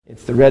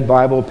It's the Red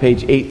Bible,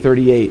 page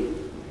 838.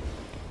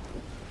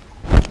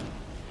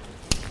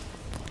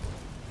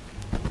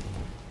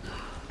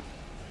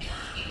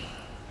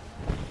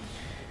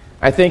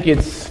 I think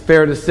it's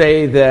fair to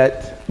say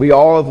that we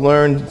all have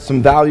learned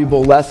some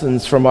valuable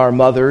lessons from our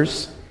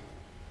mothers.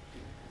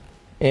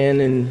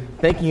 And in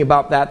thinking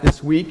about that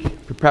this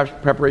week,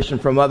 preparation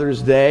for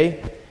Mother's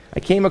Day, I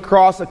came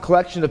across a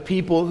collection of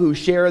people who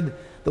shared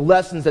the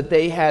lessons that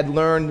they had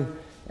learned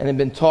and had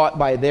been taught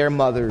by their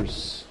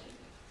mothers.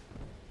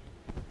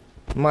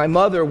 My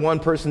mother, one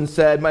person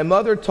said, my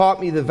mother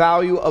taught me the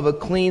value of a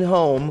clean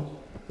home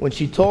when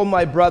she told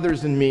my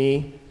brothers and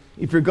me,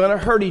 if you're going to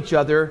hurt each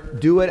other,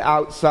 do it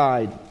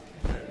outside.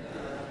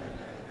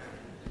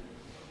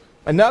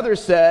 Another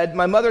said,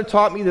 my mother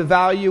taught me the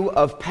value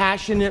of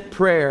passionate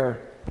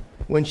prayer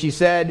when she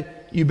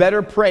said, you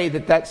better pray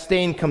that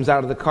stain comes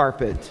out of the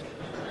carpet.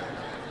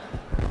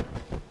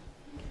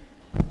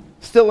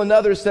 Still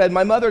another said,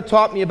 my mother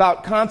taught me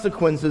about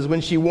consequences when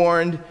she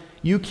warned,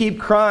 you keep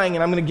crying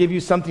and I'm going to give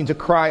you something to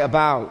cry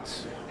about.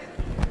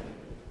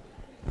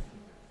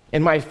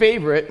 And my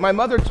favorite, my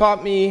mother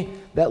taught me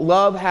that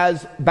love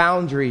has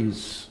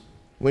boundaries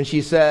when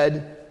she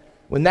said,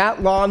 when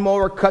that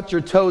lawnmower cuts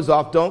your toes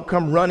off, don't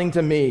come running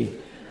to me.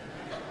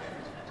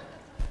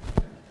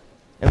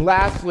 And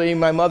lastly,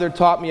 my mother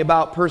taught me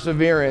about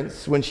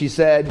perseverance when she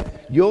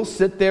said, you'll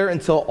sit there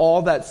until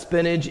all that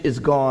spinach is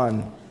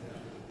gone.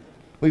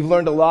 We've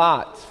learned a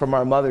lot from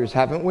our mothers,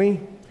 haven't we?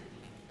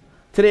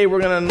 Today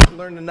we're going to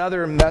learn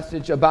another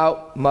message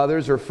about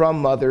mothers or from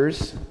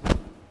mothers,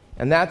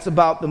 and that's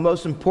about the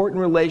most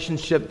important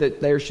relationship that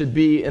there should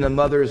be in a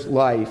mother's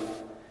life.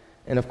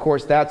 And of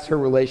course, that's her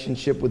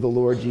relationship with the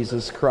Lord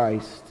Jesus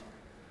Christ.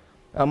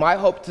 I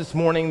hope this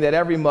morning that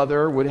every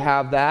mother would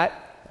have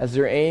that as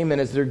their aim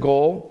and as their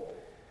goal,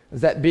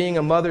 is that being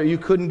a mother, you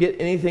couldn't get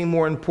anything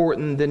more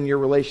important than your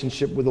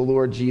relationship with the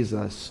Lord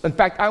Jesus. In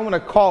fact, I want to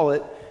call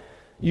it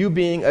you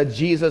being a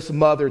Jesus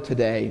mother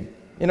today.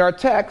 In our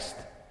text,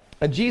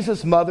 a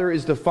Jesus mother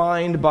is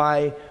defined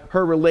by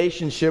her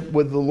relationship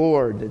with the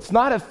Lord. It's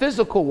not a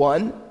physical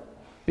one,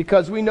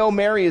 because we know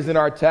Mary is in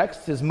our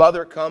text. His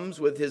mother comes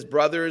with his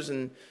brothers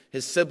and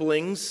his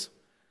siblings.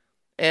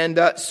 And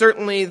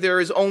certainly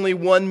there is only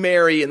one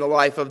Mary in the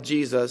life of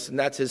Jesus, and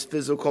that's his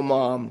physical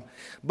mom.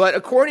 But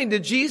according to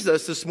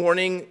Jesus this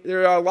morning,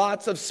 there are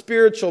lots of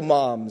spiritual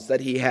moms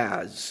that he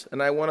has.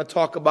 And I want to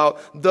talk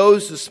about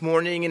those this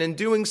morning, and in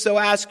doing so,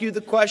 ask you the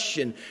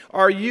question,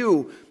 are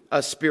you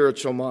a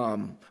spiritual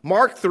mom?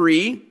 Mark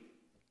 3,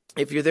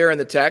 if you're there in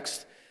the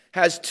text,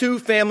 has two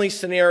family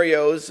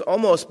scenarios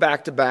almost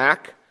back to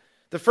back.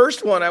 The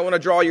first one I want to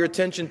draw your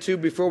attention to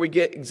before we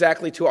get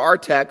exactly to our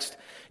text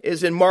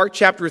is in Mark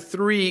chapter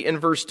 3 and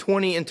verse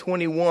 20 and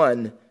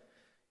 21.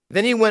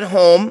 Then he went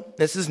home,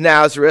 this is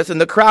Nazareth,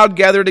 and the crowd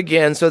gathered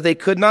again so they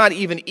could not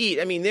even eat.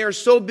 I mean, they're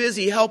so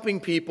busy helping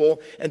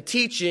people and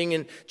teaching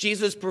and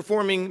Jesus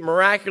performing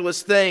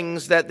miraculous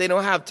things that they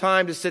don't have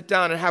time to sit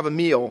down and have a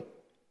meal.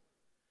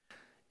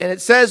 And it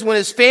says, when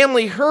his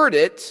family heard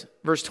it,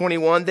 verse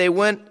 21, they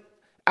went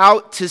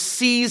out to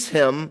seize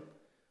him,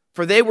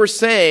 for they were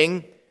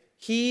saying,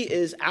 he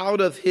is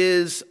out of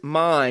his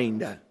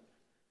mind.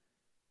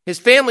 His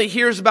family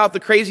hears about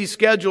the crazy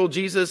schedule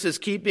Jesus is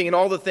keeping and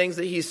all the things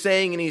that he's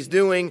saying and he's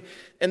doing.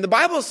 And the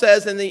Bible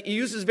says, and it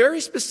uses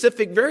very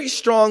specific, very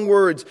strong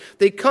words,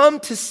 they come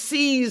to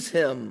seize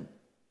him.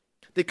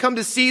 They come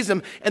to seize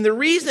him. And the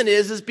reason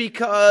is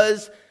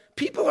because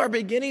people are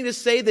beginning to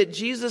say that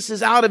Jesus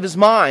is out of his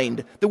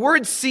mind. The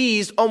word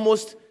seize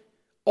almost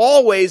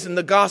always in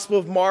the Gospel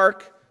of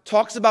Mark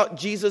talks about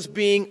Jesus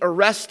being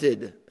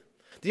arrested.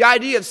 The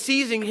idea of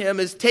seizing him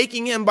is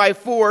taking him by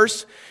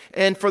force,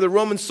 and for the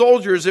Roman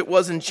soldiers it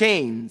was in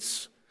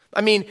chains.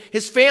 I mean,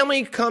 his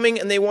family coming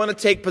and they want to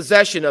take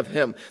possession of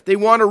him. They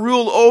want to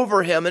rule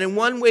over him, and in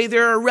one way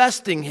they're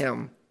arresting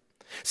him.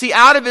 See,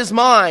 out of his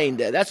mind,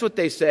 that's what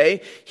they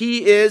say.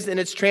 He is, and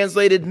it's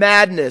translated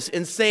madness,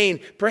 insane,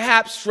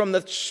 perhaps from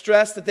the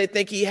stress that they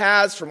think he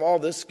has, from all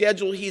the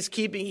schedule he's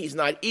keeping. He's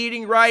not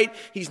eating right.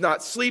 He's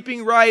not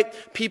sleeping right.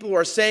 People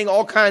are saying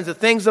all kinds of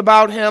things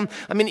about him.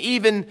 I mean,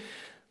 even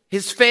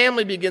his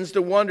family begins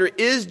to wonder,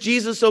 is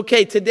Jesus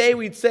okay? Today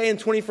we'd say in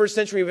 21st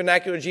century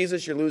vernacular,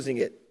 Jesus, you're losing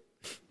it.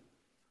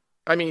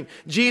 I mean,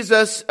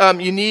 Jesus,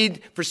 you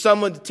need for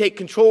someone to take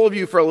control of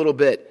you for a little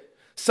bit.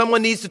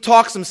 Someone needs to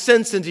talk some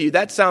sense into you.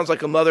 That sounds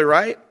like a mother,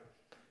 right?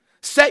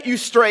 Set you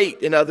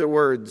straight, in other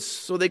words.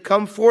 So they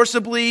come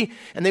forcibly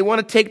and they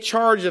want to take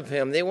charge of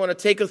him. They want to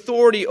take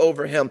authority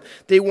over him.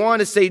 They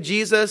want to say,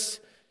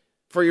 Jesus,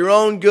 for your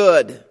own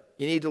good,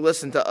 you need to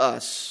listen to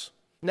us.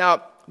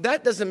 Now,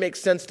 that doesn't make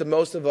sense to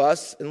most of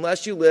us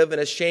unless you live in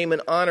a shame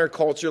and honor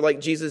culture like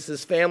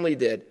Jesus' family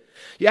did.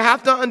 You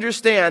have to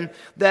understand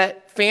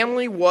that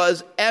family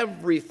was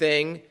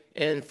everything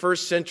in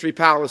first century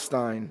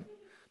Palestine.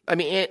 I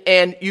mean,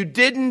 and you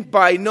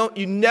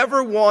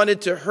never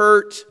wanted to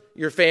hurt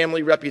your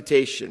family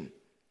reputation.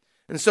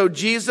 And so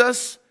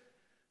Jesus,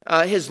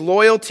 his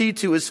loyalty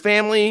to his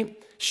family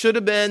should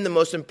have been the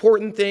most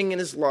important thing in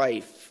his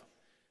life.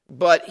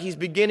 but he's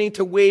beginning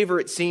to waver,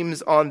 it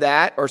seems, on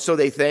that, or so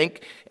they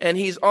think. And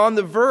he's on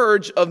the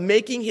verge of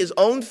making his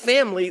own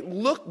family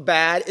look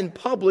bad in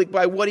public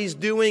by what he's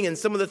doing and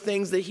some of the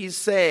things that he's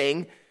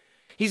saying.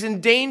 He's in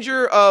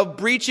danger of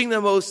breaching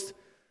the most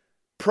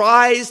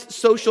prized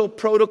social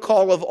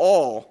protocol of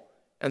all.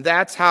 And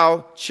that's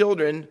how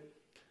children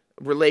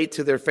relate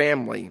to their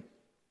family.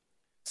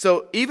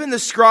 So even the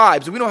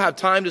scribes, we don't have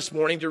time this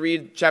morning to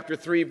read chapter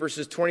 3,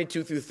 verses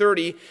 22 through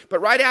 30, but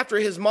right after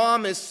his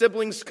mom and his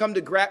siblings come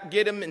to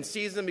get him and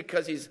seize him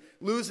because he's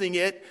losing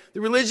it,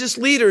 the religious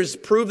leaders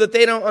prove that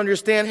they don't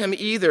understand him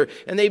either.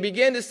 And they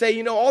begin to say,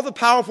 all the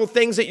powerful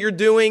things that you're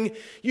doing,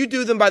 you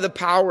do them by the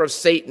power of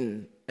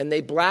Satan. And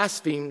they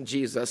blaspheme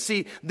Jesus.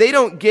 See, they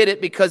don't get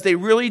it because they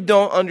really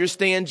don't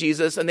understand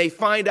Jesus, and they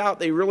find out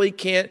they really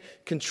can't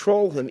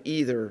control him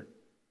either.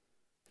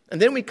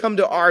 And then we come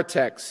to our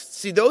text.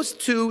 See, those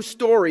two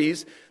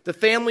stories, the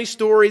family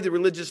story, the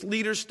religious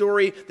leader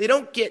story, they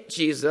don't get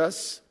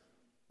Jesus.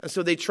 And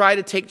so they try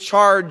to take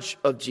charge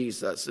of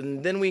Jesus.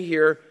 And then we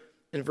hear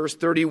in verse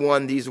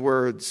 31 these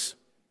words.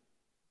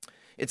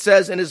 It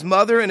says, "And his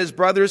mother and his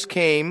brothers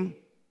came,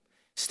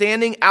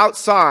 standing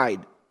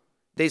outside.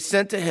 They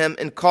sent to him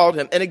and called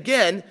him." And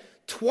again,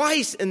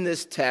 twice in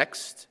this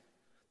text,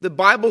 the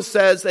Bible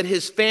says that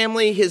his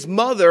family, his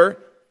mother,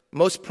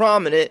 most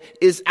prominent,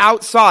 is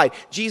outside.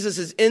 Jesus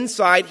is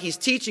inside, he's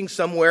teaching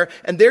somewhere,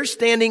 and they're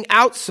standing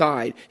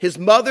outside, his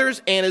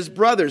mothers and his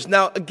brothers.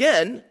 Now,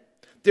 again,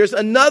 there's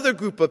another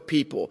group of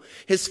people.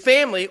 His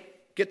family,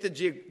 get the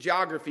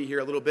geography here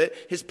a little bit,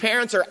 his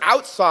parents are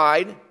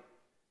outside,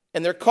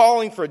 and they're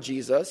calling for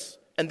Jesus,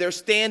 and they're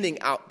standing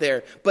out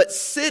there. But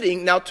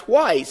sitting, now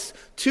twice,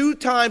 2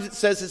 times it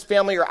says his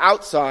family are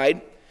outside,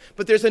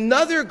 but there's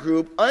another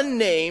group,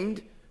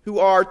 unnamed, who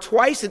are,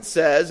 twice it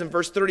says, in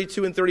verse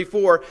 32 and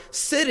 34,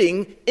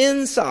 sitting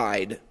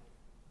inside.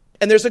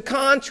 And there's a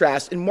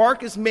contrast, and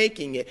Mark is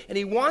making it, and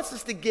he wants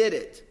us to get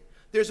it.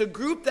 There's a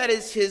group that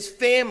is his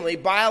family,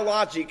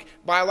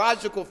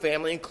 biological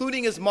family,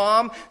 including his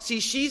mom. See,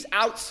 she's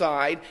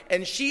outside,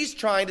 and she's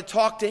trying to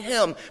talk to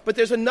him. But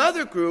there's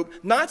another group,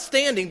 not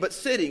standing, but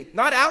sitting.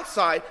 Not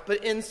outside,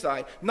 but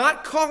inside.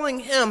 Not calling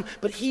him,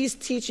 but he's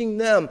teaching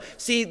them.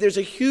 See, there's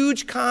a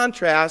huge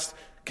contrast,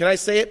 can I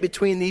say it,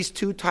 between these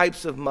two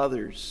types of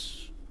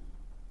mothers.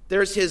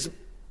 There's his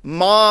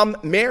mom,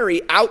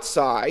 Mary,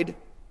 outside,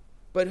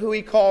 but who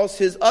he calls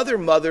his other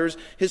mothers,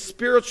 his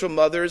spiritual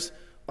mothers,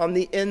 on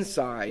the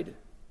inside.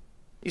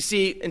 You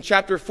see, in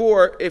chapter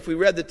 4, if we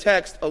read the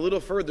text a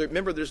little further,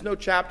 remember there's no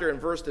chapter and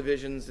verse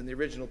divisions in the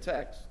original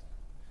text.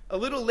 A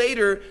little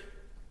later,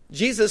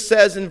 Jesus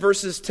says in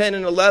verses 10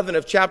 and 11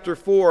 of chapter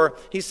 4,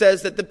 he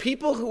says that the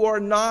people who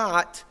are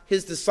not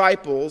his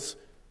disciples,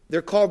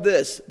 they're called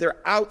this,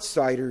 they're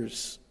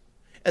outsiders.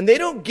 And they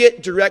don't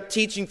get direct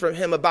teaching from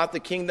him about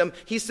the kingdom.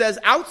 He says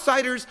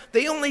outsiders,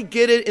 they only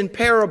get it in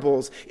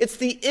parables. It's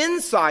the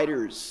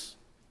insiders.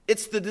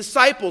 It's the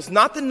disciples,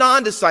 not the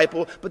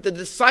non-disciple, but the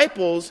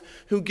disciples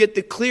who get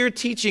the clear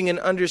teaching and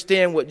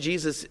understand what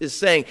Jesus is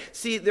saying.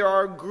 See, there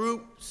are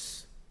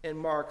groups in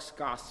Mark's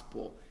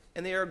gospel,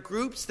 and there are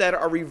groups that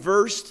are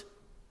reversed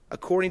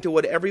according to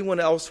what everyone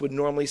else would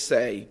normally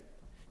say.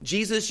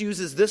 Jesus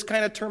uses this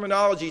kind of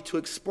terminology to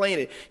explain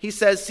it. He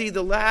says, see,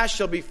 the last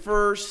shall be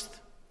first,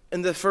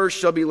 and the first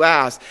shall be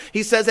last.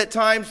 He says at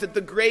times that the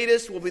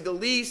greatest will be the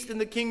least in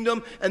the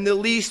kingdom, and the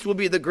least will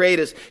be the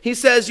greatest. He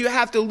says you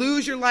have to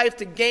lose your life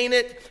to gain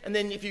it, and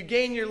then if you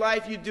gain your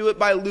life, you do it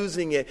by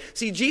losing it.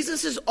 See,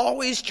 Jesus is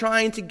always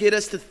trying to get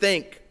us to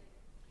think.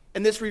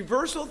 And this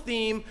reversal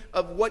theme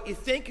of what you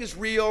think is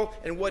real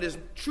and what is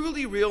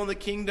truly real in the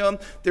kingdom,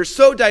 they're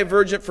so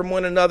divergent from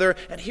one another.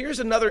 And here's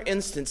another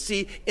instance.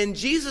 See, in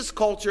Jesus'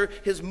 culture,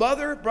 his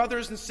mother,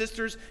 brothers and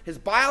sisters, his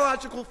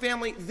biological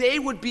family, they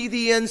would be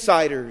the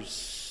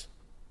insiders.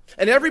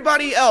 And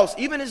everybody else,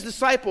 even his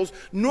disciples,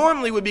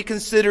 normally would be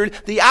considered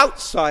the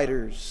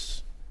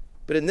outsiders.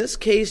 But in this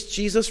case,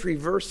 Jesus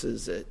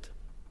reverses it.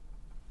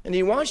 And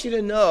he wants you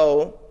to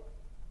know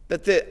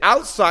that the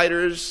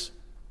outsiders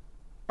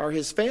are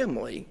his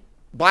family,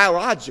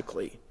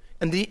 biologically.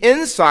 And the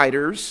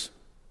insiders,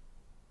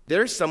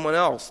 they're someone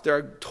else. They're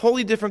a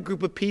totally different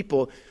group of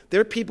people.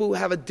 They're people who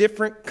have a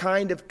different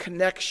kind of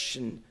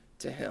connection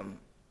to him.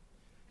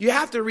 You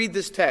have to read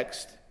this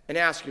text and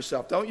ask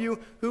yourself, don't you,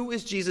 who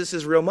is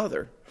Jesus' real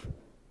mother?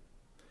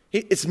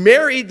 It's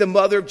Mary, the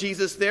mother of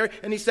Jesus there,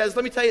 and he says,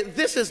 let me tell you,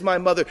 this is my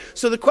mother.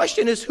 So the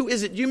question is, who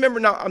is it? You remember,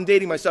 now I'm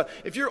dating myself.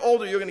 If you're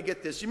older, you're going to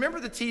get this. You remember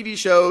the TV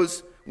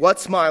shows,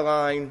 What's My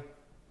Line?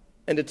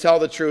 And To Tell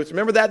the Truth.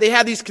 Remember that? They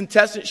had these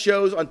contestant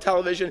shows on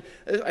television.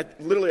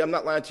 I'm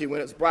not lying to you, when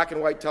it was black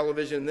and white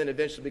television and then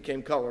eventually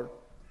became color.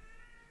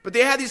 But they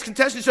had these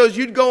contestant shows.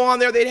 You'd go on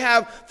there, they'd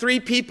have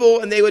 3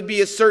 people, and they would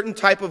be a certain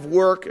type of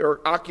work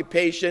or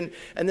occupation.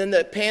 And then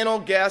the panel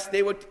guests,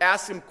 they would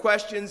ask them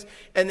questions.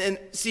 And then,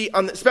 see,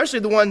 especially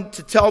the one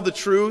To Tell the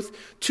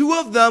Truth, 2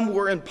 of them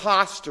were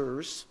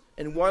imposters,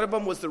 and one of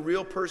them was the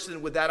real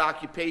person with that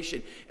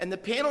occupation. And the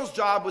panel's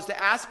job was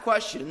to ask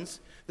questions.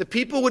 The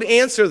people would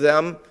answer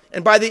them,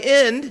 and by the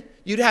end,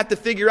 you'd have to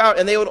figure out,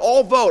 and they would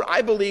all vote,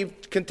 I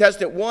believe,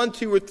 contestant 1,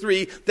 2, or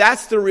 3,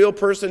 that's the real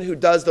person who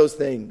does those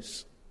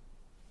things.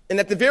 And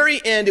at the very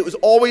end, it was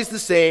always the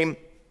same.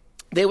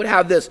 They would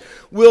have this,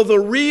 will the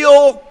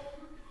real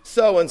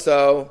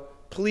so-and-so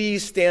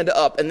please stand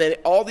up? And then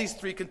all these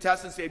 3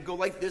 contestants, they'd go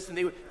like this, and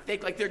they would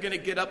think like they're going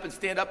to get up and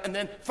stand up. And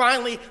then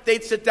finally,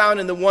 they'd sit down,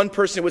 and the one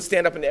person would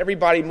stand up, and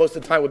everybody most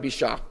of the time would be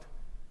shocked.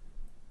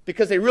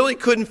 Because they really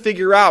couldn't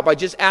figure out, by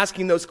just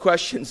asking those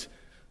questions,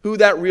 who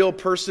that real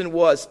person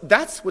was.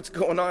 That's what's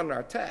going on in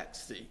our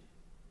text,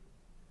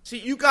 See,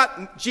 you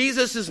got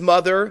Jesus'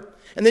 mother,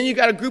 and then you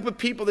got a group of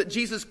people that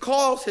Jesus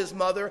calls his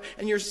mother,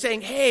 and you're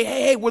saying,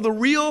 hey, will the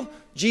real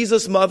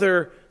Jesus'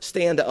 mother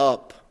stand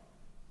up?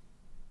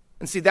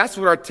 And see, that's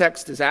what our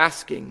text is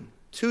asking.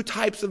 2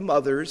 types of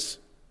mothers.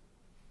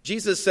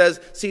 Jesus says,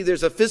 see,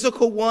 there's a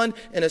physical one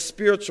and a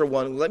spiritual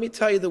one. Let me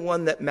tell you the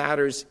one that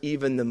matters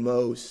even the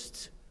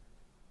most.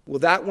 Will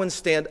that one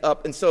stand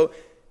up? And so,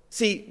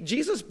 see,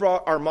 Jesus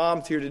brought our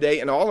moms here today,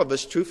 and all of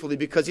us, truthfully,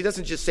 because he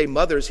doesn't just say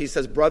mothers, he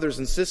says brothers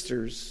and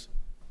sisters.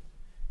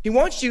 He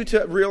wants you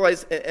to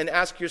realize and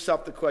ask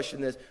yourself the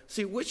question this.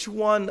 See, which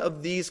one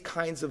of these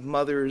kinds of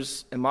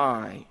mothers am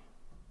I?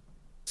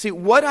 See,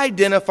 what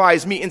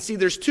identifies me? And see,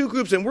 there's 2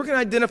 groups, and we're going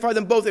to identify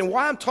them both. And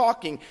while I'm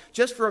talking,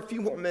 just for a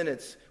few more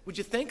minutes, would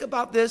you think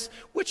about this?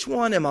 Which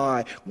one am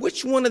I?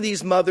 Which one of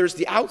these mothers,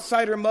 the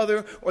outsider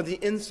mother or the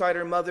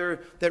insider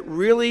mother, that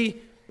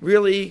really,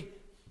 really,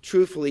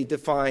 truthfully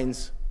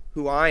defines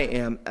who I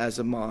am as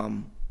a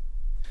mom?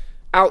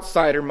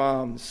 Outsider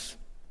moms.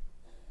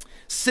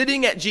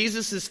 Sitting at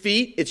Jesus'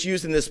 feet, it's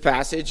used in this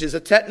passage, is a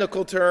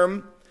technical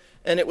term,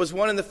 and it was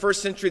one in the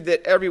first century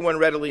that everyone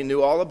readily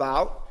knew all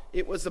about.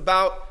 It was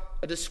about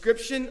a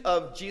description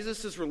of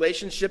Jesus'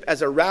 relationship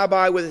as a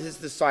rabbi with his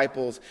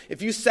disciples.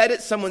 If you sat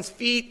at someone's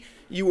feet,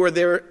 you were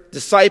their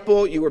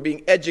disciple, you were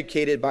being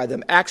educated by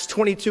them. Acts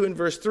 22 and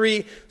verse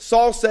 3,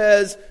 Saul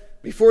says,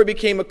 before he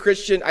became a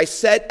Christian, I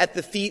sat at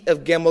the feet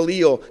of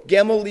Gamaliel.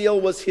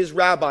 Gamaliel was his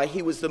rabbi.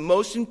 He was the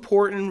most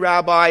important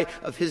rabbi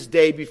of his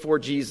day before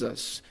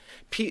Jesus.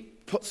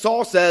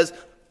 Saul says,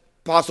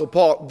 Apostle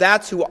Paul,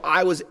 that's who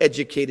I was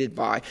educated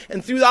by.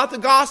 And throughout the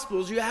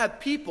Gospels, you have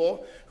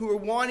people who are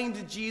wanting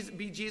to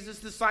be Jesus'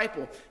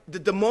 disciple. The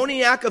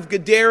demoniac of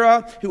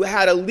Gadara, who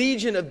had a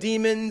legion of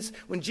demons.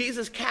 When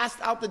Jesus cast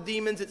out the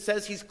demons, it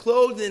says he's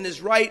clothed in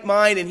his right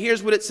mind. And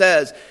here's what it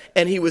says.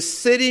 And he was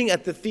sitting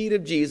at the feet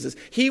of Jesus.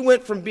 He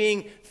went from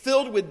being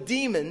filled with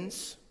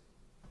demons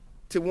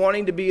to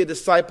wanting to be a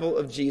disciple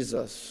of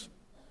Jesus.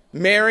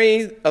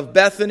 Mary of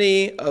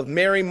Bethany, of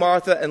Mary,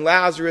 Martha, and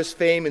Lazarus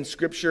fame in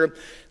Scripture.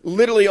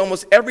 Literally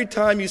almost every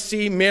time you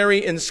see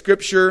Mary in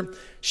Scripture,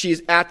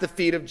 she's at the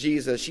feet of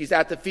Jesus. She's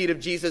at the feet of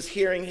Jesus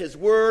hearing his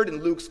word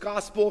in Luke's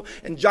Gospel.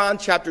 In John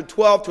chapter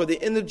 12, toward the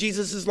end of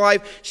Jesus'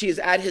 life, she is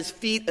at his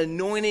feet,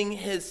 anointing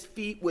his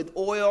feet with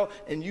oil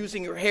and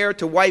using her hair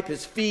to wipe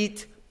his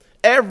feet.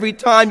 Every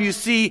time you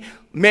see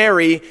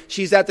Mary,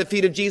 she's at the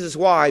feet of Jesus.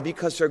 Why?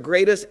 Because her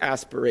greatest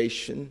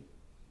aspiration,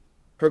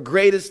 her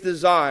greatest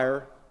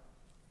desire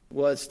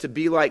was to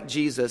be like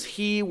Jesus.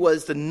 He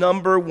was the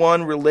number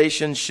one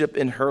relationship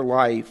in her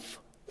life.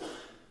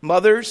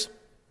 Mothers,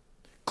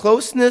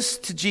 closeness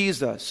to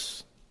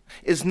Jesus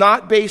is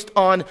not based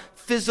on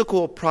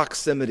physical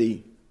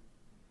proximity,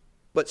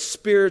 but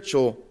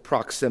spiritual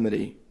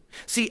proximity.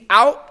 See,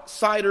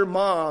 outsider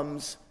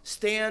moms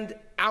stand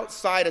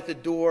outside at the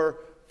door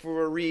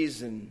for a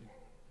reason.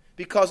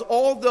 Because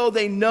although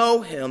they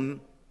know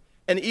him,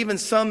 and even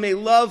some may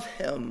love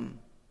him,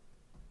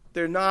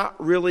 they're not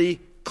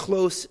really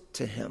close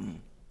to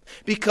him.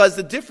 Because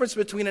the difference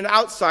between an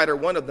outsider,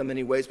 one of them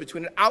anyways,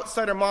 between an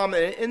outsider mom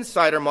and an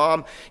insider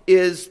mom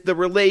is the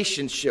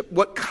relationship.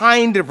 What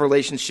kind of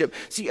relationship?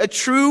 See, a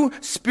true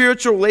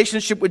spiritual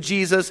relationship with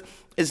Jesus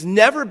is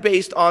never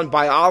based on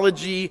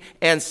biology,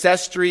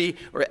 ancestry,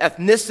 or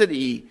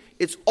ethnicity.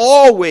 It's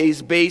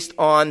always based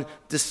on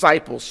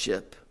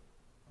discipleship.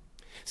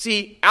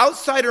 See,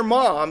 outsider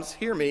moms,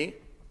 hear me,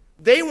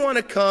 they want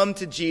to come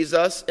to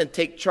Jesus and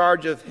take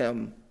charge of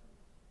him.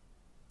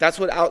 That's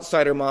what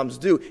outsider moms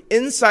do.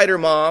 Insider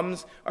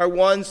moms are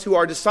ones who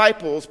are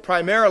disciples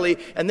primarily,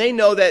 and they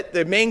know that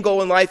their main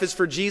goal in life is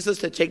for Jesus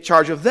to take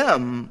charge of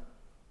them.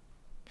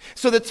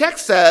 So the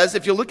text says,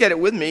 if you look at it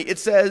with me, it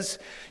says,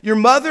 your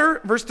mother,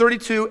 verse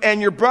 32,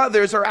 and your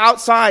brothers are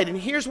outside. And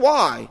here's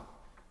why.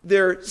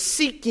 They're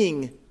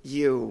seeking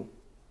you.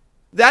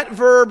 That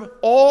verb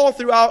all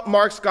throughout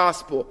Mark's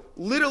gospel,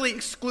 literally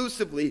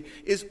exclusively,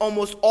 is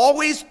almost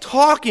always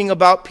talking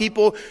about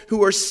people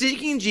who are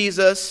seeking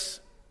Jesus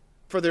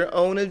for their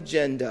own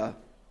agenda.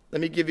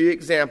 Let me give you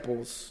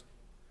examples.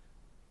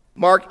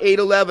 Mark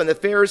 8:11, the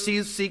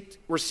Pharisees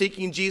were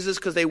seeking Jesus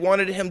because they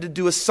wanted him to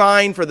do a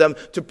sign for them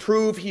to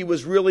prove he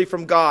was really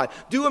from God.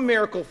 Do a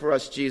miracle for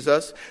us,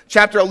 Jesus.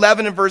 Chapter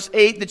 11 and verse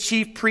 8, the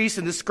chief priests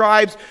and the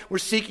scribes were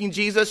seeking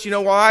Jesus. You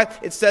know why?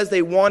 It says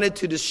they wanted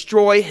to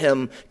destroy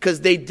him because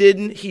he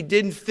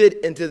didn't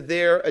fit into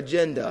their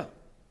agenda.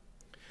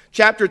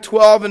 Chapter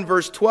 12 and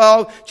verse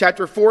 12,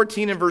 chapter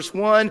 14 and verse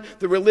 1,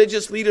 the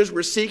religious leaders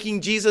were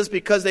seeking Jesus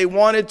because they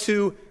wanted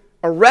to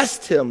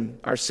arrest him.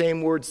 Our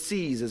same word,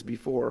 seize, as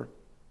before.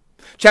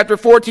 Chapter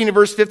 14 and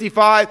verse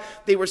 55,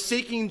 they were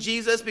seeking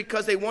Jesus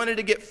because they wanted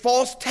to get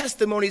false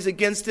testimonies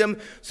against him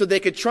so they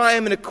could try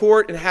him in a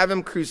court and have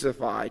him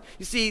crucified.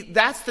 You see,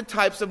 that's the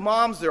types of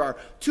moms there are.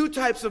 Two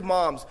types of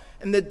moms.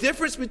 And the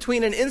difference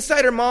between an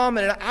insider mom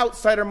and an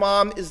outsider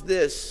mom is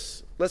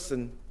this.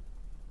 Listen,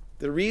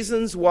 the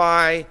reasons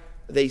why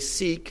they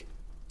seek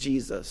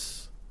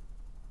Jesus.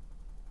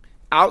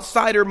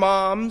 Outsider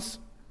moms,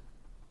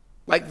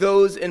 like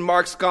those in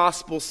Mark's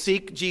gospel,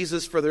 seek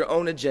Jesus for their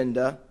own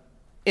agenda.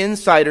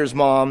 Insiders'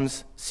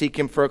 moms seek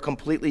him for a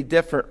completely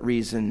different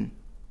reason.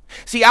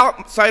 See,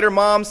 outsider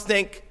moms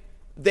think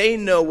they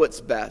know what's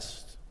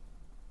best.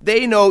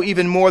 They know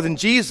even more than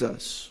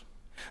Jesus.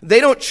 They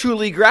don't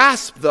truly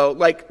grasp, though,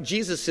 like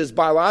Jesus'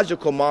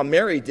 biological mom,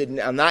 Mary, didn't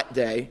on that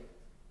day,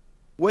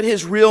 what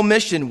his real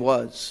mission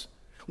was,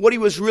 what he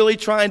was really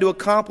trying to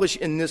accomplish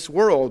in this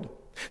world.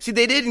 See,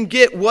 they didn't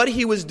get what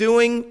he was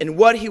doing and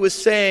what he was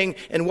saying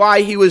and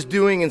why he was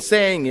doing and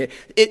saying it.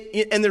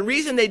 And the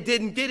reason they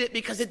didn't get it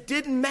because it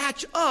didn't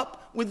match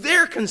up with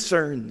their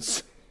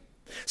concerns.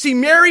 See,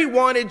 Mary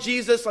wanted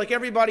Jesus, like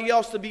everybody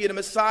else, to be a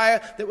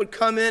Messiah that would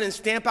come in and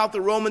stamp out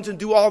the Romans and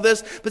do all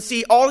this. But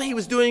see, all he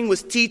was doing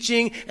was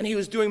teaching, and he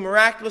was doing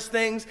miraculous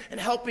things and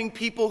helping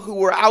people who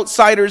were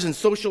outsiders in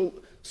social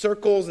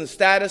circles and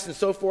status and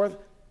so forth.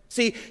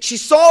 See, she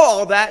saw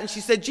all that and she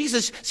said,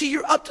 Jesus, see,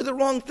 you're up to the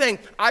wrong thing.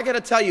 I got to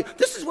tell you,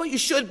 this is what you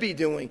should be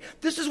doing.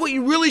 This is what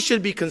you really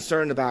should be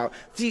concerned about.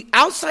 See,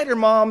 outsider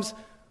moms,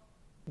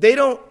 they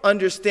don't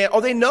understand.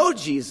 Oh, they know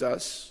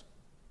Jesus,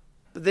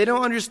 but they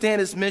don't understand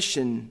his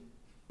mission.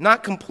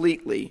 Not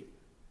completely.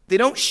 They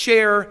don't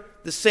share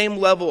the same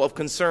level of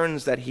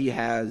concerns that he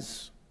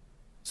has.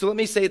 So let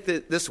me say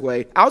it this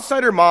way.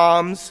 Outsider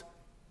moms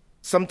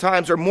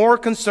sometimes are more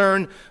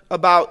concerned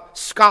about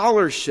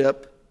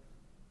scholarship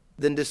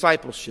than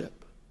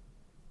discipleship.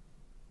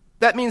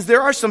 That means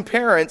there are some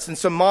parents and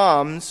some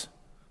moms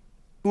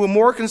who are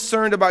more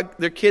concerned about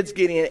their kids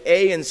getting an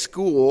A in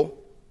school,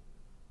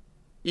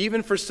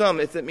 even for some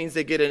if it means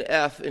they get an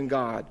F in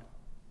God.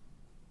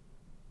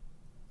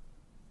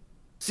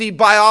 See,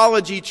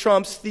 biology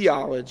trumps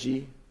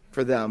theology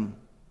for them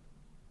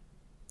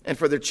and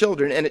for their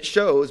children, and it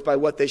shows by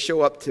what they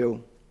show up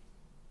to.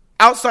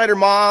 Outsider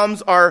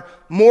moms are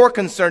more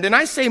concerned, and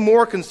I say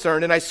more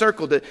concerned, and I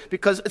circled it,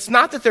 because it's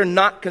not that they're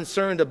not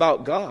concerned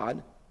about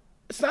God.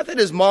 It's not that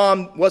his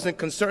mom wasn't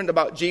concerned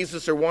about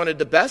Jesus or wanted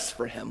the best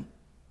for him.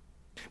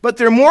 But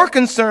they're more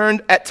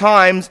concerned at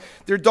times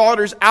their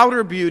daughter's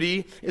outer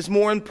beauty is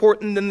more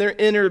important than their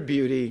inner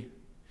beauty.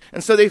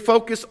 And so they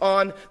focus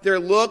on their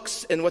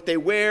looks and what they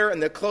wear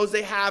and the clothes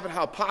they have and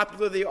how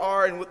popular they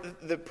are and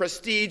the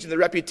prestige and the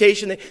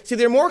reputation. See,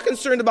 they're more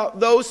concerned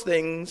about those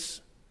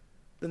things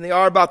than they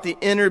are about the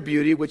inner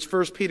beauty, which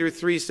 1 Peter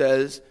 3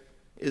 says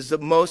is the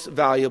most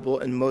valuable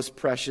and most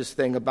precious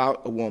thing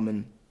about a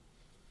woman.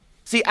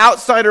 See,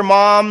 outsider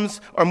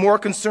moms are more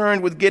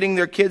concerned with getting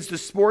their kids to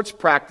sports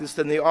practice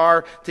than they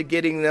are to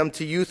getting them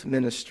to youth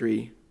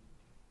ministry.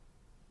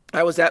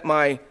 I was at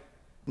my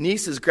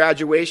niece's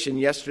graduation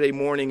yesterday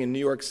morning in New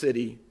York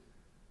City,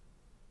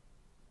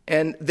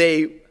 and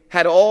they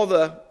had all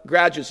the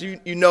graduates.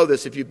 You know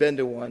this if you've been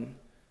to one.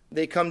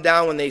 They come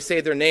down when they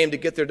say their name to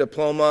get their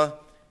diploma,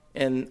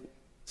 and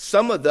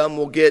some of them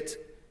will get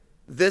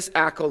this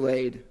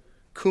accolade: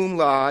 cum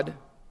laude,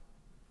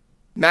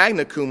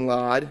 magna cum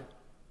laude,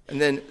 and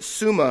then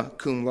summa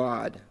cum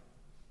laude.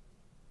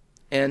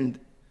 And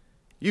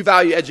you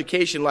value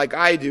education like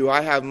I do.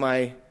 I have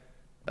my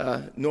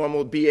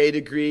normal BA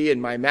degree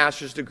and my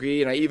master's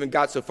degree, and I even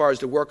got so far as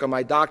to work on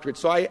my doctorate.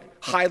 So I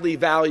highly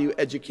value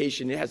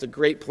education. It has a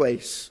great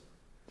place.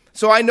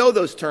 So I know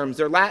those terms.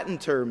 They're Latin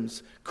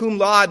terms. Cum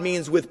laude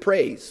means with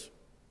praise.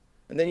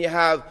 And then you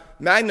have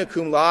magna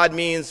cum laude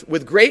means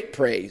with great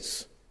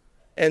praise.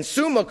 And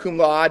summa cum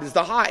laude is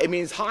it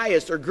means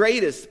highest or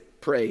greatest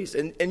praise.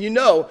 And you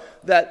know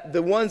that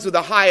the ones with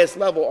the highest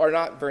level are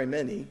not very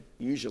many,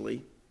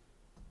 usually.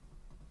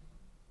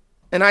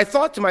 And I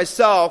thought to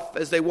myself,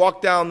 as they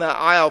walked down that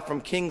aisle from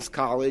King's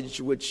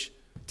College, which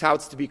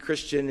touts to be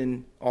Christian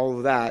and all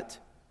of that,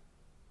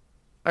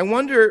 I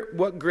wonder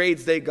what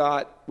grades they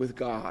got with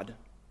God.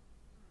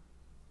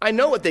 I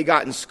know what they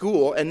got in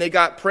school, and they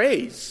got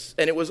praise.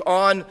 And it was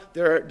on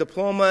their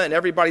diploma, and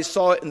everybody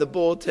saw it in the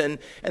bulletin,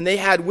 and they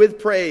had with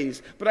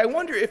praise. But I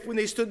wonder if when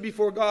they stood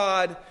before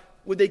God,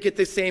 would they get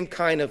the same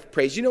kind of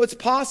praise? You know, it's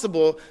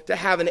possible to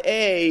have an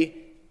A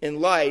in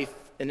life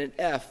and an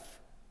F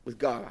with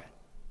God.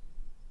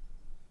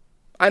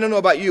 I don't know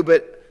about you,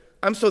 but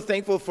I'm so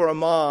thankful for a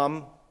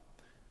mom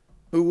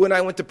who, when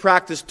I went to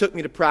practice, took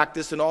me to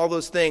practice and all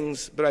those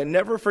things. But I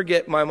never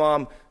forget my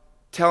mom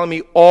telling me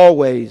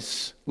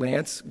always,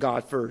 Lance,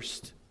 God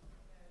first.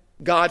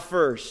 God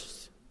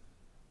first.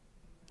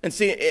 And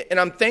see, and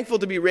I'm thankful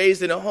to be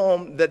raised in a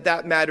home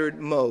that mattered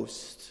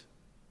most.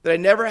 That I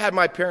never had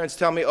my parents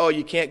tell me, oh,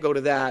 you can't go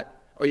to that,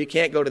 or you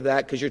can't go to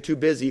that because you're too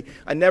busy.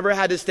 I never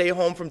had to stay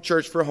home from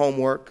church for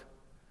homework.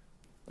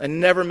 I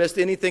never missed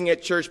anything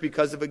at church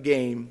because of a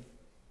game.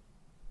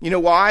 You know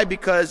why?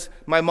 Because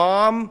my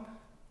mom,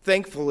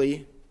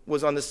 thankfully,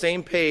 was on the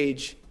same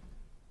page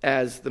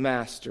as the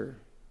master.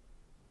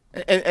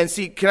 And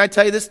see, can I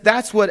tell you this?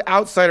 That's what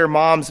outsider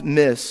moms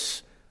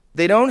miss.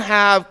 They don't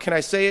have, can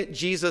I say it,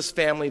 Jesus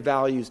family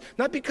values.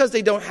 Not because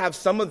they don't have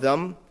some of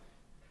them,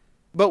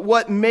 but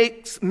what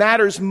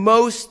matters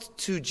most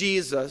to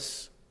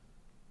Jesus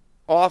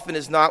often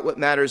is not what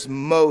matters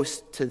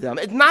most to them.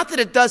 It's not that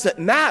it doesn't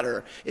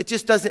matter. It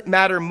just doesn't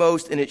matter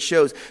most, and it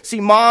shows. See,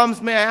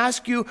 moms, may I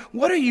ask you,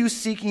 what are you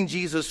seeking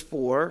Jesus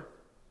for?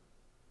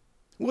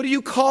 What are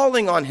you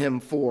calling on him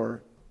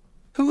for?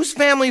 Whose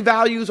family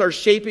values are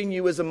shaping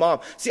you as a mom?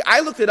 See, I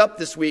looked it up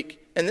this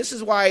week, and this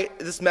is why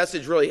this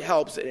message really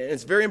helps. And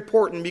it's very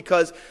important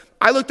because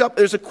I looked up,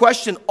 there's a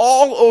question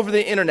all over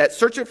the internet.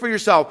 Search it for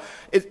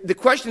yourself. The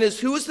question is,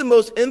 who is the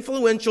most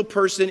influential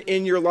person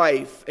in your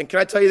life? And can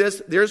I tell you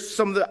this? Here's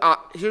some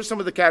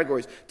of the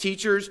categories.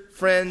 Teachers,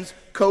 friends,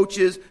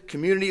 coaches,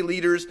 community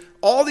leaders.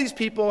 All these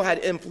people had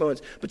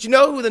influence. But you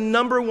know who the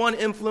number one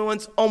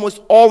influence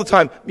almost all the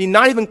time? I mean,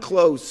 not even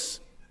close.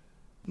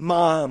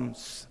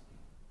 Moms.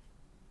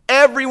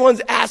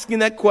 Everyone's asking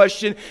that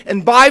question,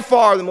 and by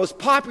far the most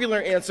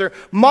popular answer,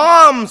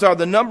 moms are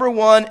the number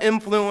one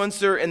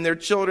influencer in their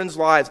children's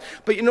lives.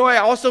 But you know, I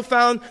also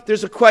found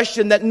there's a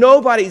question that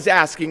nobody's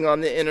asking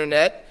on the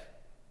internet,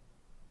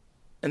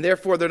 and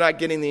therefore they're not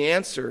getting the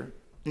answer.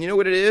 And you know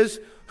what it is?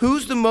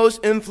 Who's the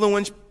most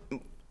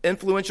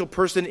influential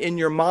person in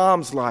your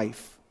mom's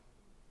life?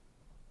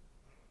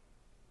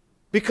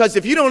 Because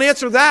if you don't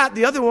answer that,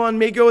 the other one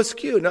may go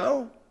askew,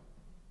 no?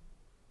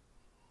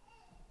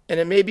 And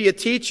it may be a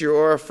teacher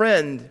or a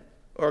friend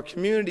or a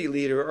community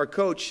leader or a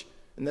coach,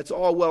 and that's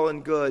all well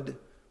and good.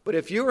 But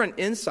if you're an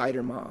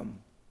insider mom,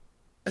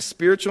 a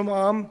spiritual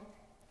mom,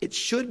 it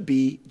should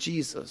be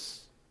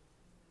Jesus.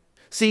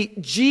 See,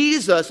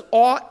 Jesus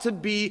ought to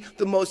be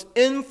the most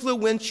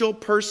influential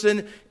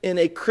person in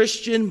a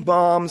Christian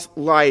mom's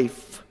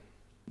life,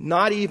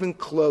 not even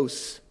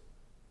close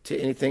to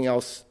anything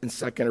else in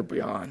second or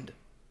beyond.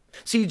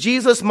 See,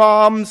 Jesus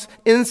moms,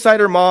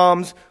 insider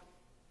moms,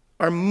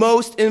 are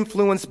most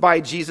influenced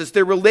by Jesus.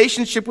 Their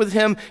relationship with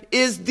him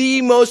is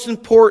the most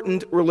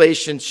important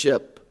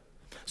relationship.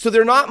 So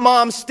they're not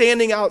moms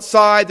standing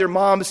outside, they're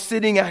moms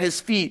sitting at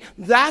his feet.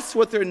 That's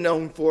what they're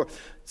known for.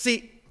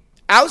 See,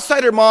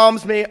 outsider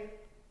moms may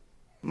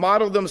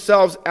model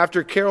themselves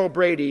after Carol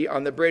Brady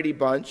on the Brady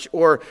Bunch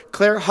or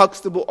Claire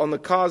Huxtable on the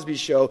Cosby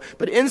Show,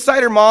 but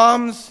insider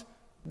moms,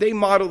 they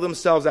model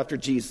themselves after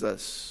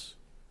Jesus.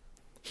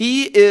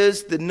 He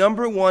is the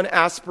number one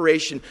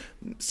aspiration.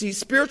 See,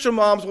 spiritual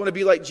moms want to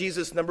be like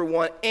Jesus, number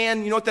one.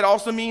 And you know what that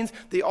also means?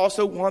 They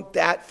also want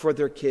that for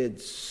their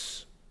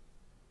kids.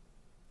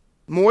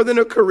 More than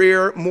a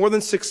career, more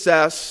than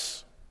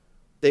success,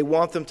 they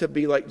want them to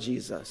be like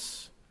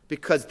Jesus.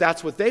 Because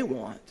that's what they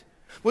want.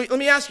 Well, let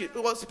me ask you,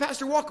 so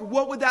Pastor Walker,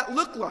 what would that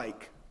look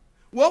like?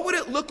 What would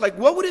it look like?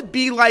 What would it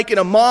be like in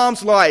a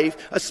mom's life,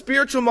 a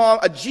spiritual mom,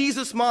 a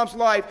Jesus mom's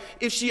life,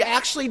 if she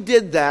actually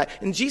did that?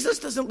 And Jesus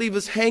doesn't leave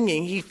us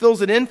hanging. He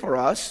fills it in for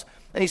us.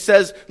 And he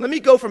says, let me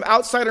go from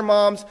outsider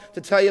moms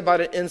to tell you about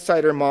an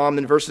insider mom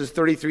in verses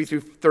 33 through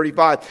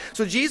 35.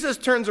 So Jesus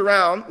turns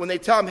around when they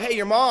tell him, hey,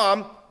 your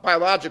mom,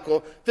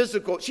 biological,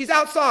 physical, she's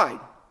outside.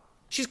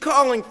 She's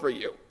calling for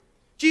you.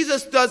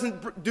 Jesus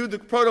doesn't do the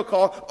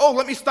protocol, oh,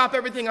 let me stop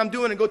everything I'm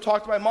doing and go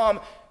talk to my mom.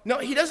 No,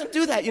 he doesn't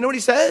do that. You know what he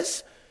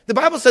says? The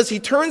Bible says he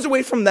turns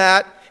away from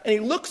that and he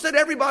looks at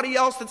everybody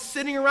else that's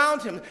sitting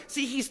around him.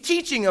 See, he's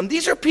teaching them.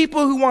 These are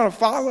people who want to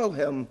follow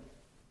him.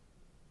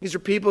 These are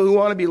people who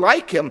want to be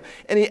like him.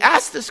 And he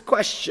asks this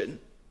question,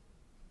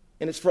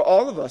 and it's for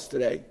all of us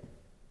today.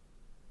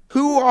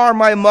 Who are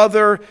my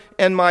mother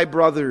and my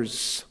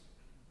brothers?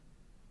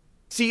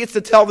 See, it's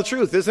to tell the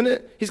truth, isn't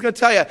it? He's going to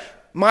tell you,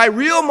 my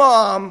real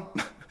mom,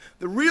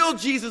 the real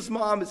Jesus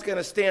mom is going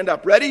to stand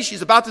up. Ready?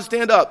 She's about to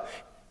stand up,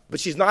 but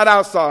she's not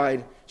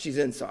outside, she's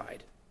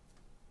inside.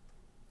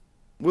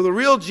 Will the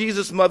real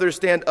Jesus mother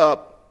stand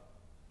up?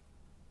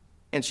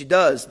 And she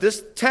does.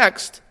 This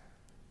text,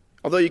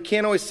 although you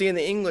can't always see in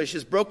the English,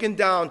 is broken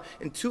down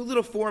in two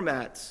little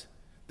formats.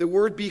 The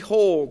word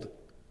behold,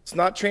 it's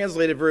not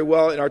translated very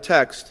well in our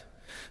text.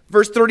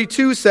 Verse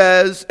 32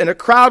 says, and a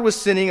crowd was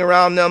sitting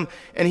around them,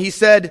 and he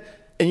said,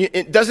 and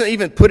it doesn't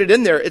even put it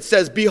in there, it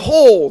says,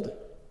 behold,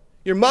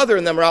 your mother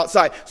and them are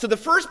outside. So the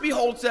first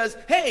behold says,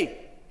 hey,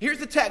 here's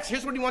the text,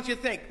 here's what he wants you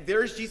to think.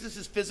 There's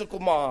Jesus' physical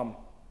mom.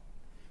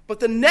 But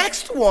the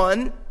next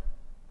one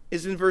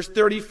is in verse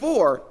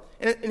 34.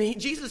 And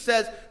Jesus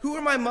says, who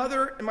are my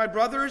mother and my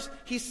brothers?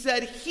 He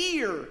said,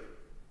 here.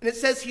 And it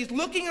says he's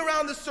looking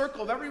around the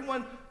circle of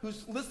everyone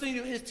who's listening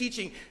to his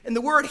teaching. And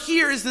the word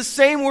here is the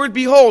same word,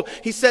 behold.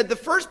 He said the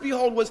first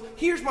behold was,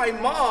 here's my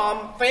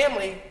mom,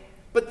 family,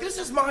 but this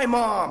is my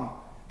mom.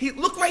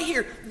 Look right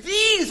here.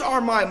 These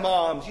are my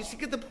moms. You see,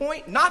 get the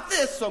point? Not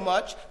this so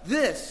much,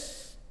 this.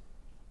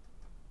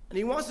 And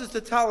he wants us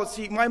to tell us,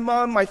 see, my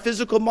mom, my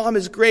physical mom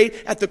is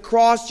great. At the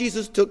cross,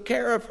 Jesus took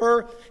care of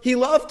her. He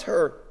loved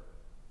her.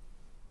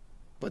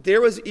 But there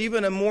was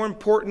even a more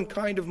important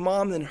kind of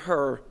mom than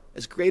her,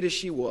 as great as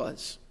she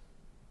was.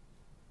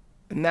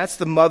 And that's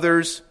the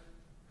mothers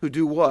who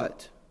do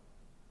what?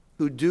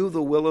 Who do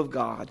the will of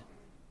God.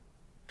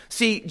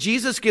 See,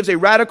 Jesus gives a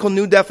radical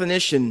new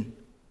definition.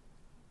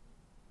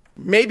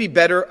 Maybe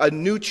better, a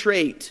new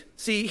trait.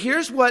 See,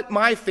 here's what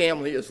my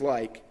family is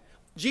like.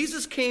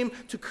 Jesus came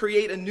to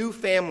create a new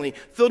family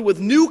filled with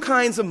new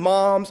kinds of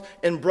moms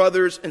and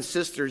brothers and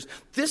sisters.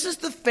 This is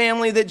the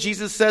family that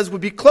Jesus says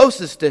would be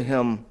closest to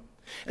him.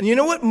 And you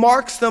know what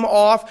marks them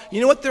off? You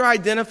know what their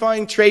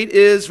identifying trait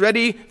is?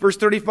 Ready? Verse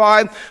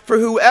 35. For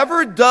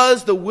whoever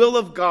does the will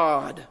of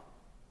God.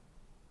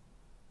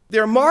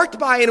 They're marked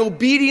by an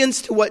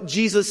obedience to what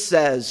Jesus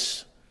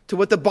says, to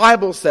what the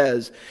Bible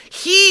says.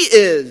 He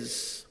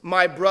is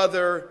my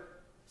brother,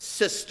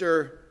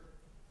 sister,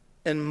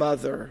 and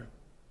mother.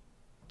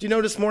 Do you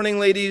know this morning,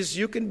 ladies,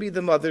 you can be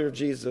the mother of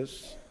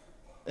Jesus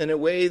in a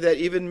way that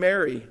even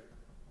Mary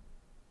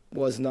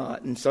was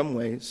not in some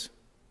ways.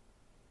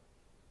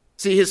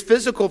 See, his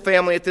physical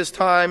family at this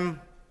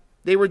time,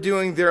 they were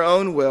doing their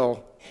own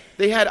will.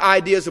 They had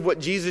ideas of what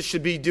Jesus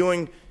should be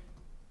doing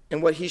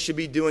and what he should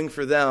be doing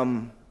for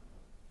them.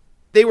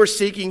 They were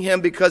seeking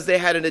him because they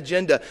had an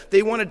agenda.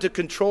 They wanted to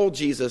control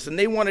Jesus, and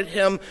they wanted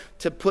him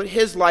to put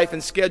his life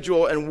and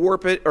schedule and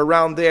warp it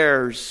around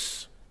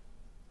theirs.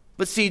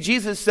 But see,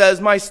 Jesus says,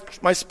 my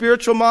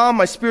spiritual mom,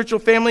 my spiritual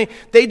family,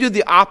 they do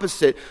the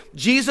opposite.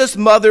 Jesus'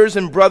 mothers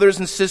and brothers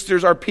and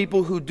sisters are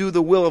people who do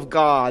the will of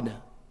God.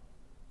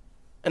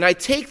 And I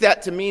take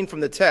that to mean from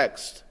the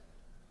text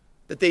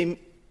that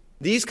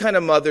these kind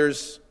of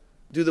mothers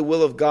do the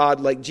will of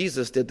God like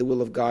Jesus did the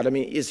will of God. I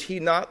mean, is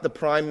he not the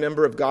prime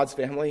member of God's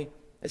family?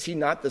 Is he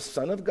not the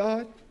Son of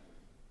God?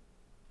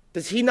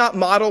 Does he not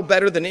model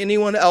better than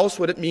anyone else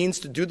what it means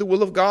to do the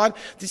will of God?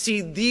 To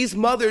see, these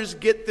mothers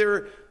get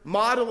their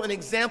model and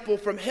example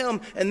from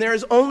him. And there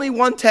is only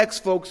one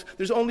text, folks.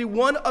 There's only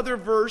one other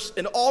verse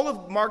in all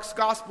of Mark's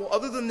gospel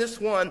other than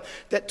this one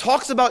that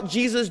talks about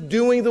Jesus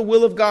doing the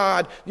will of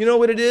God. You know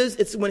what it is?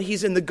 It's when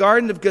he's in the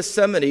Garden of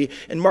Gethsemane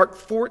in Mark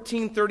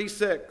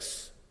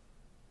 14:36.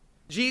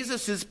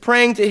 Jesus is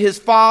praying to his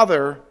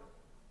Father.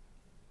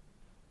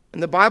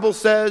 And the Bible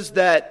says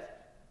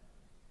that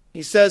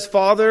he says,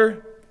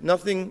 Father,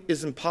 nothing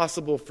is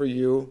impossible for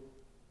you.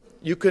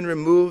 You can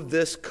remove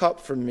this cup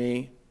from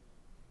me.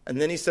 And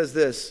then he says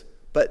this,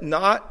 but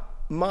not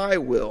my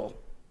will,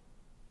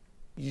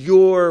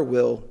 your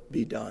will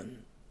be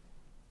done.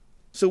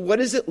 So what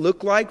does it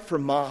look like for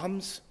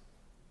moms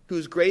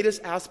whose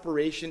greatest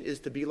aspiration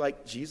is to be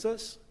like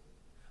Jesus?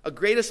 A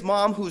greatest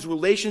mom whose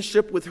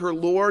relationship with her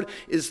Lord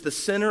is the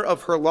center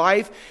of her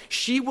life.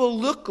 She will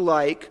look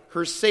like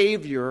her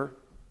Savior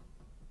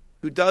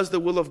who does the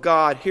will of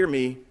God, hear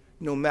me,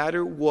 no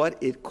matter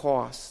what it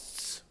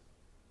costs.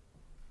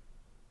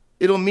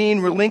 It'll mean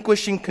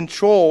relinquishing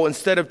control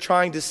instead of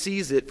trying to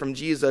seize it from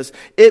Jesus.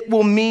 It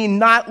will mean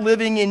not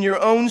living in your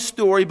own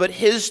story, but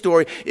his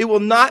story. It will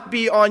not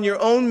be on your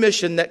own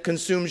mission that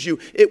consumes you.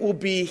 It will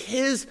be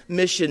his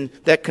mission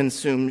that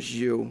consumes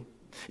you.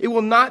 It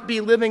will not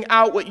be living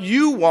out what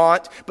you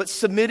want, but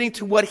submitting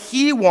to what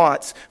he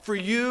wants for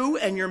you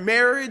and your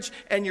marriage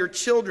and your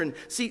children.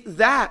 See,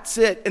 that's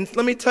it. And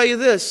let me tell you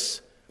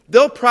this.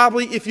 They'll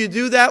probably, if you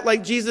do that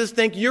like Jesus,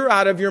 think you're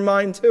out of your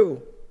mind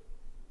too.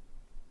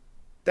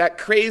 That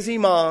crazy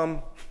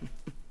mom,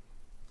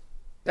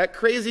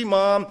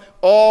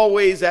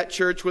 always at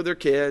church with her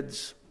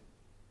kids,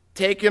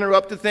 taking her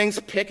up to things,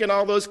 picking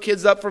all those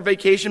kids up for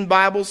vacation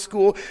Bible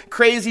school.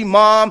 Crazy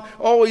mom,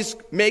 always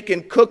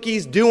making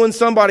cookies, doing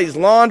somebody's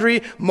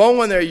laundry,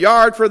 mowing their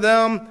yard for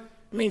them.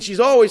 I mean, she's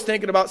always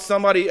thinking about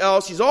somebody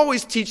else. She's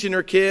always teaching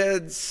her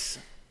kids.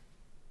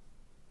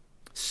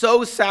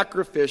 So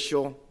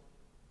sacrificial.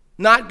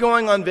 Not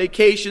going on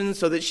vacation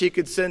so that she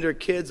could send her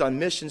kids on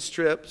mission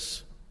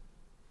trips.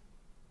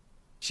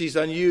 She's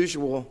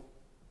unusual.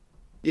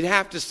 You'd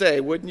have to say,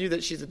 wouldn't you,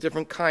 that she's a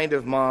different kind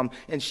of mom.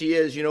 And she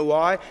is. You know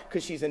why?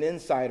 Because she's an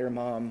insider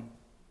mom.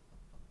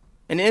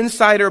 And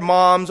insider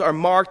moms are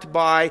marked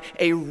by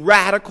a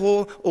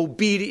radical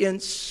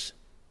obedience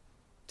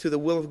to the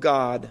will of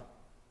God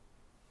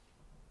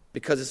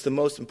because it's the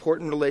most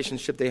important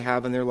relationship they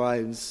have in their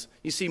lives.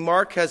 You see,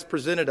 Mark has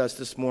presented us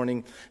this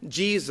morning,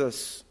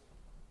 Jesus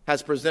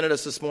has presented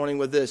us this morning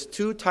with this: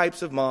 two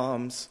types of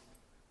moms,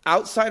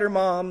 outsider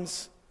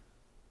moms,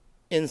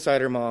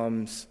 insider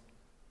moms.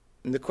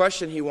 And the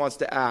question he wants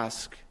to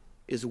ask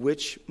is,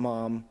 which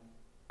mom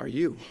are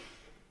you?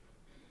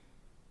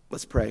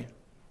 Let's pray.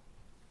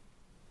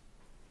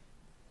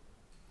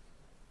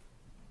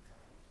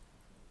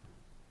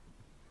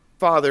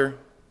 Father,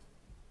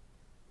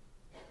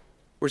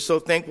 we're so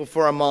thankful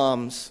for our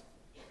moms.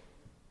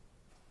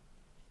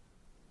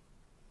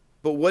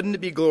 But wouldn't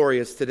it be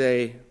glorious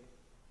today,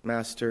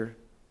 Master,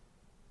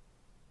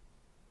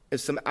 if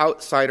some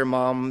outsider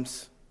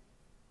moms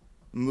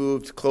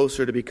moved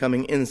closer to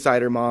becoming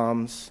insider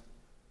moms?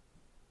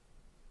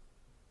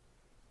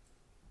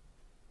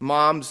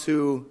 Moms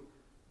who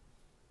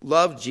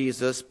love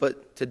Jesus,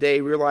 but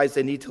today realize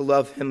they need to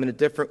love him in a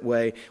different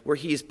way, where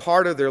he's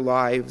part of their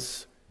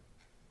lives.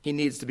 He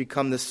needs to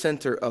become the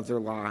center of their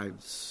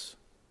lives.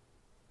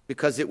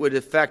 because it would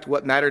affect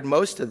what mattered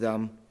most to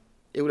them.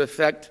 It would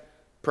affect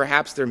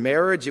perhaps their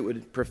marriage. It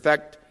would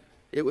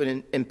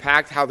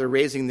impact how they're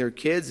raising their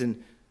kids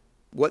and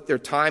what their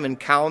time and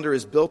calendar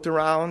is built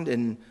around,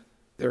 and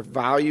their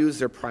values,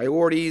 their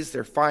priorities,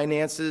 their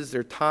finances,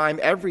 their time.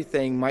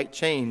 Everything might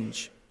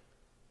change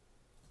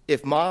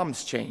if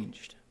moms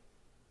changed.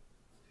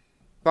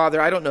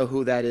 Father, I don't know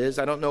who that is.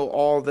 I don't know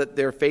all that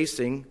they're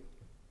facing,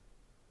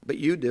 but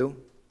you do.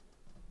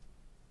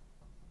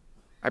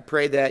 I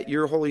pray that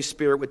your Holy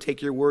Spirit would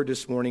take your word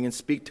this morning and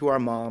speak to our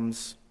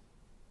moms.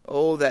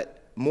 Oh,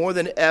 that more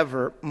than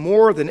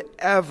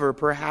ever,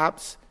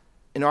 perhaps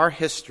in our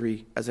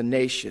history as a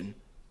nation,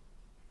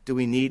 do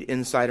we need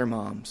insider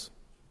moms.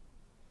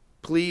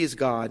 Please,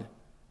 God,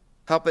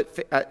 help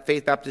at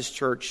Faith Baptist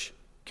Church.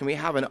 Can we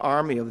have an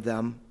army of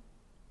them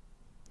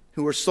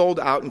who are sold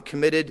out and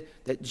committed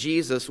that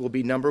Jesus will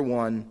be number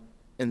one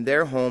in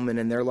their home and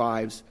in their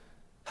lives?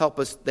 Help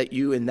us that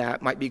you in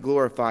that might be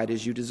glorified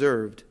as you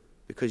deserved,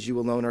 because you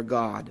alone are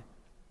God.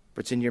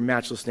 For it's in your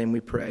matchless name we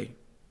pray.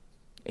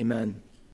 Amen.